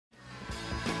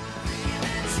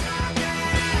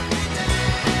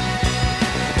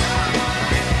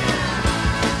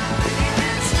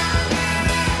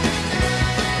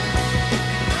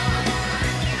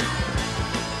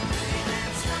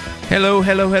Hello,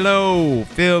 hello, hello.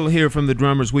 Phil here from the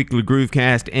Drummers Weekly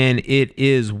Groovecast, and it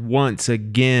is once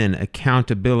again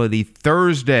Accountability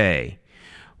Thursday.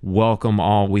 Welcome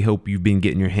all. We hope you've been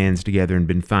getting your hands together and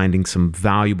been finding some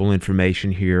valuable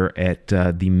information here at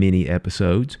the mini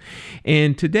episodes.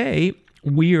 And today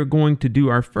we are going to do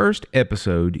our first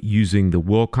episode using the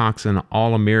Wilcoxon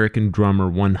All-American Drummer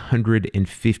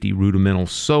 150 Rudimental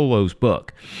Solos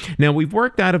book. Now, we've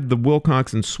worked out of the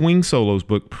Wilcoxon Swing Solos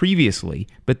book previously,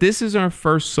 but this is our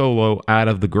first solo out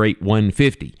of the Great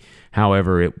 150.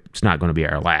 However, it's not going to be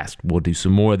our last. We'll do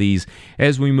some more of these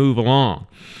as we move along.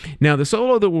 Now, the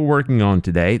solo that we're working on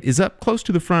today is up close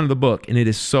to the front of the book, and it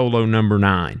is solo number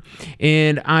 9.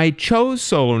 And I chose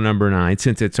solo number 9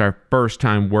 since it's our first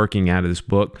time working out of this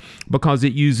book because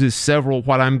it uses several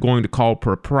what I'm going to call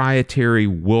proprietary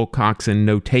Wilcoxon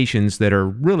notations that are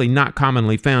really not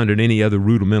commonly found in any other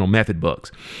rudimental method books.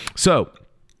 So,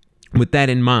 with that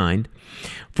in mind,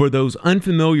 for those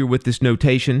unfamiliar with this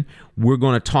notation, we're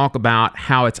going to talk about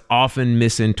how it's often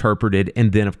misinterpreted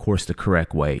and then, of course, the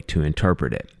correct way to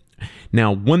interpret it.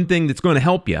 Now, one thing that's going to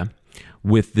help you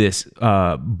with this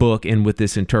book and with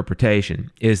this interpretation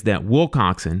is that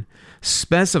Wilcoxon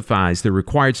specifies the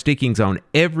required stickings on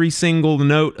every single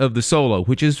note of the solo,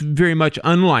 which is very much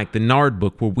unlike the Nard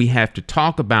book where we have to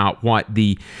talk about what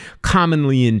the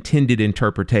commonly intended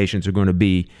interpretations are going to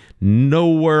be. No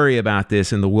worry about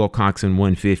this in the Wilcoxon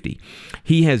 150.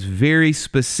 He has very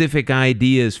specific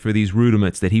ideas for these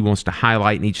rudiments that he wants to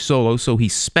highlight in each solo, so he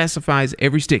specifies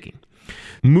every sticking.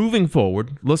 Moving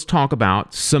forward, let's talk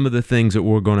about some of the things that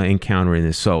we're going to encounter in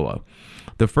this solo.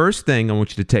 The first thing I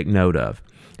want you to take note of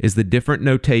is the different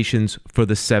notations for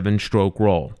the 7-stroke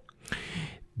roll.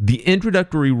 The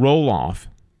introductory roll-off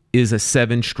is a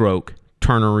 7-stroke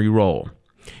ternary roll.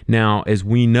 Now, as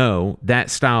we know,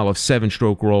 that style of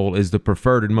 7-stroke roll is the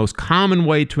preferred and most common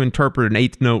way to interpret an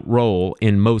 8th-note roll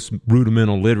in most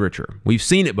rudimental literature. We've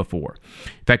seen it before.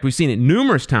 In fact, we've seen it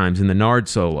numerous times in the Nard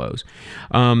solos.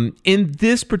 In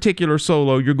this particular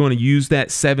solo, you're going to use that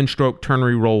 7-stroke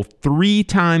ternary roll 3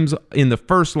 times in the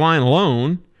first line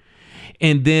alone,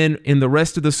 and then in the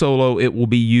rest of the solo, it will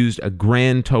be used a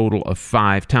grand total of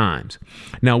 5 times.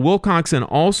 Now, Wilcoxon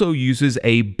also uses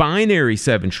a binary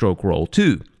 7-stroke roll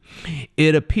too.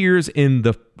 It appears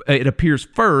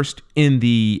first in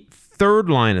the 3rd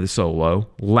line of the solo,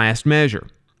 last measure.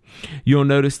 You'll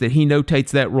notice that he notates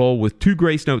that roll with 2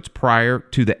 grace notes prior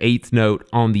to the 8th note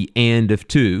on the and of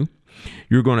 2.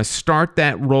 You're going to start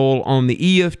that roll on the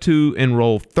E of 2 and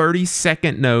roll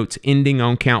 32nd notes ending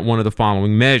on count 1 of the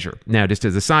following measure. Now, just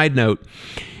as a side note,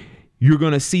 you're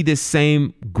going to see this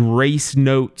same grace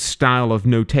note style of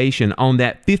notation on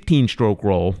that 15-stroke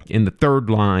roll in the 3rd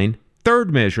line, 3rd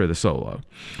measure of the solo.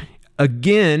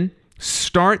 Again,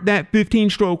 start that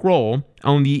 15-stroke roll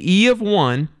on the E of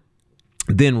 1,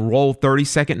 then roll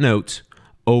 32nd notes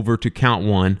over to count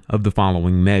 1 of the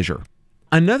following measure.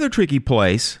 Another tricky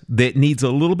place that needs a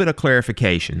little bit of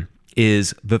clarification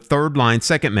is the 3rd line,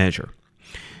 2nd measure.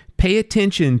 Pay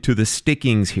attention to the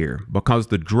stickings here because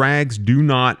the drags do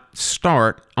not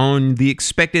start on the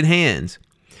expected hands.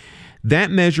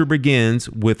 That measure begins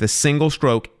with a single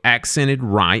stroke accented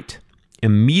right.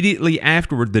 Immediately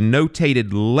afterward, the notated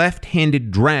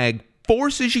left-handed drag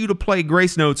forces you to play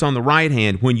grace notes on the right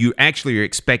hand when you actually are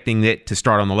expecting it to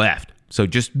start on the left. So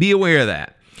just be aware of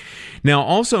that. Now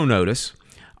also notice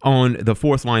on the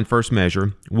 4th line, 1st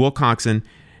measure, Wilcoxon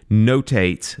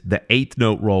notates the 8th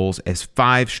note rolls as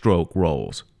 5-stroke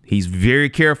rolls. He's very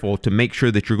careful to make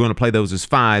sure that you're going to play those as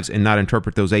 5s and not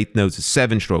interpret those 8th notes as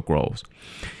 7-stroke rolls.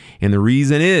 And the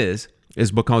reason is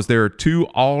because there are 2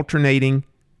 alternating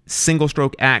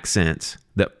single-stroke accents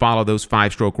that follow those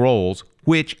 5-stroke rolls,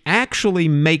 which actually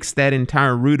makes that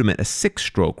entire rudiment a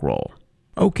 6-stroke roll.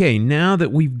 Okay, now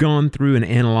that we've gone through and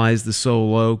analyzed the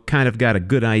solo, kind of got a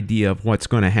good idea of what's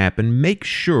going to happen, make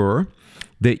sure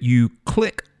that you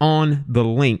click on the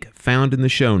link found in the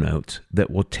show notes that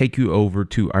will take you over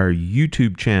to our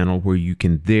YouTube channel where you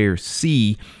can there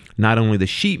see not only the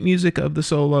sheet music of the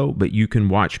solo, but you can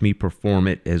watch me perform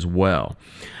it as well.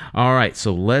 All right,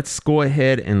 so let's go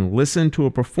ahead and listen to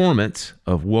a performance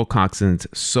of Wilcoxon's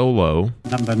solo.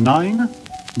 Number 9,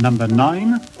 number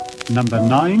 9, number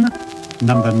 9.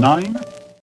 Number 9.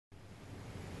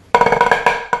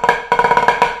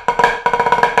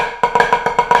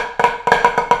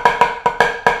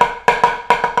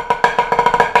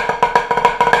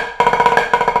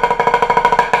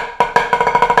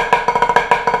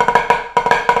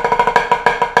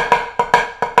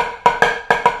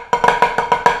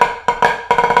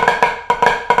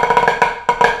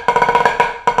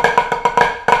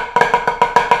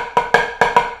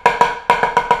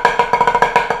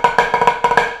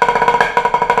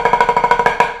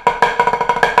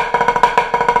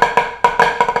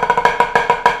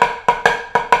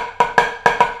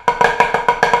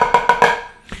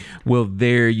 Well,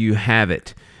 there you have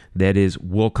it. That is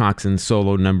Wilcoxon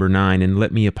Solo number 9. And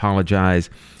let me apologize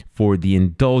for the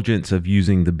indulgence of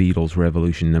using the Beatles'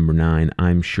 Revolution number 9.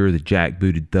 I'm sure the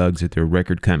jackbooted thugs at their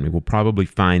record company will probably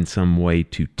find some way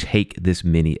to take this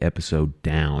mini episode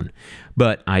down.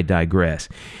 But I digress.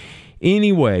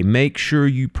 Anyway, make sure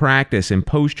you practice and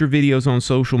post your videos on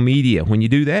social media. When you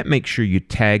do that, make sure you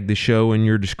tag the show in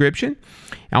your description.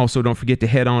 Also, don't forget to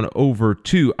head on over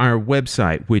to our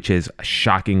website, which is,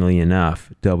 shockingly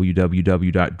enough,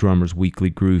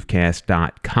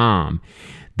 www.drummersweeklygroovecast.com.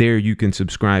 There you can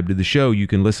subscribe to the show, you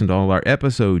can listen to all our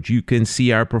episodes, you can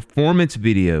see our performance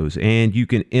videos, and you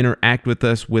can interact with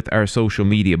us with our social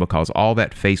media, because all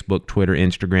that Facebook, Twitter,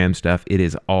 Instagram stuff, it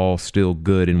is all still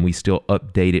good and we still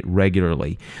update it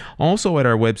regularly. Also at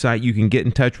our website, you can get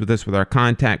in touch with us with our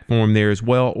contact form there as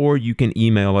well, or you can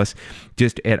email us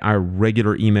just at our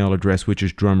regular email address, which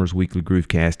is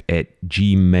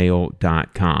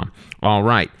drummersweeklygroovecast@gmail.com. All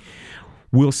right.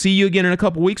 We'll see you again in a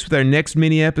couple weeks with our next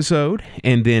mini episode,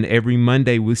 and then every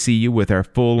Monday we'll see you with our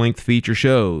full-length feature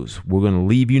shows. We're going to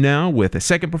leave you now with a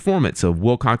second performance of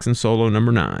Wilcoxon Solo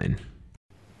number 9.